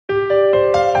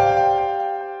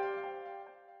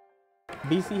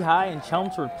BC High and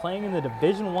Chelmsford playing in the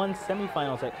Division I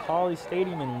semifinals at Carly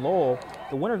Stadium in Lowell.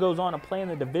 The winner goes on to play in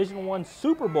the Division I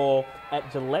Super Bowl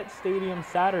at Gillette Stadium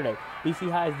Saturday. BC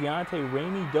High's Deontay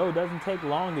Ramey Doe doesn't take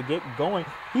long to get going.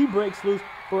 He breaks loose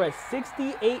for a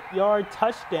 68-yard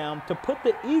touchdown to put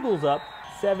the Eagles up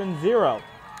 7-0.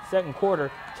 Second quarter,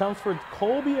 Chelmsford's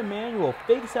Colby Emanuel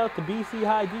fakes out the BC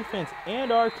High defense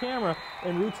and our camera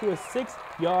en route to a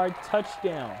 6-yard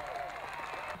touchdown.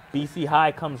 BC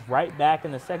High comes right back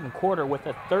in the second quarter with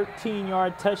a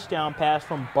 13-yard touchdown pass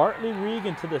from Bartley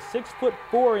Regan to the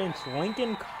 6'4"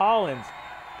 Lincoln Collins.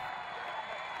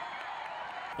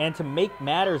 And to make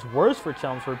matters worse for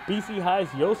Chelmsford, BC High's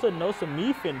Yosa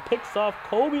Nosamifin picks off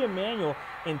Colby Emanuel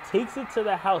and takes it to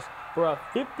the house for a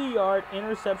 50-yard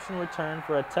interception return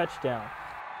for a touchdown.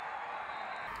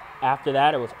 After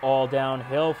that, it was all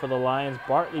downhill for the Lions.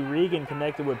 Bartley Regan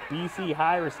connected with BC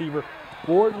High receiver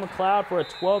Gordon McLeod for a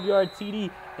 12-yard TD,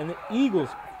 and the Eagles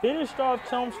finished off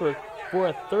Chelmsford for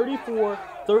a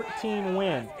 34-13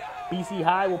 win. BC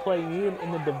High will play Needham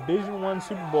in the Division I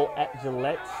Super Bowl at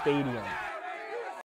Gillette Stadium.